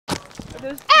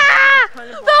Ah! The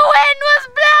wind was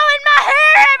blowing my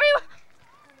hair everywhere.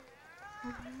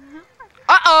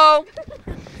 Uh-oh.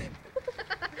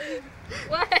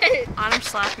 What? Autumn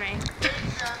slapped me.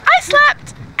 I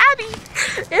slapped Abby.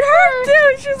 It hurt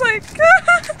too. She was like,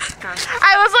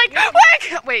 I was like,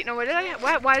 wait, no,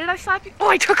 why did I slap you? Oh,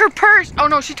 I took her purse. Oh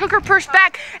no, she took her purse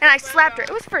back and I slapped her.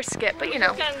 It was for a skip, but you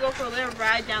know. We're gonna go for a little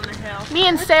ride down the hill. Me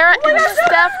and Sarah and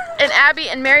Steph and Abby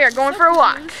and Mary are going for a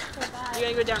walk. You're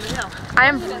gonna go down the hill. I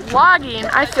am vlogging.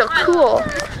 I feel cool.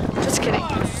 Just kidding.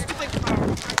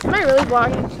 Am I really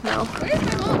vlogging? No.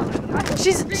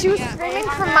 She was screaming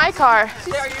from my car.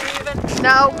 Are you even?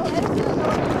 No.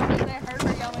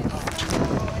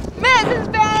 Mrs.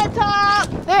 Top.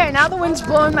 There, now the wind's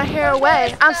blowing my hair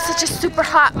away. I'm such a super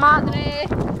hot model. Yeah,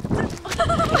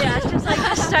 it's just like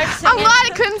just start singing. I'm glad I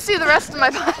couldn't see the rest of my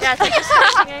body. Yeah, it's like just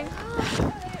start singing.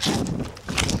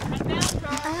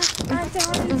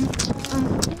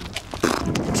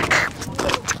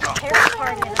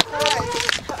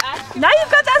 Now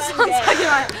you've got that song.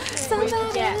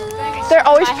 They're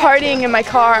always partying in my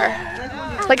car.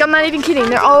 Like, I'm not even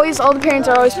kidding. All the parents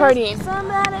are always partying.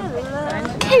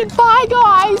 Hey, bye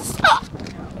guys.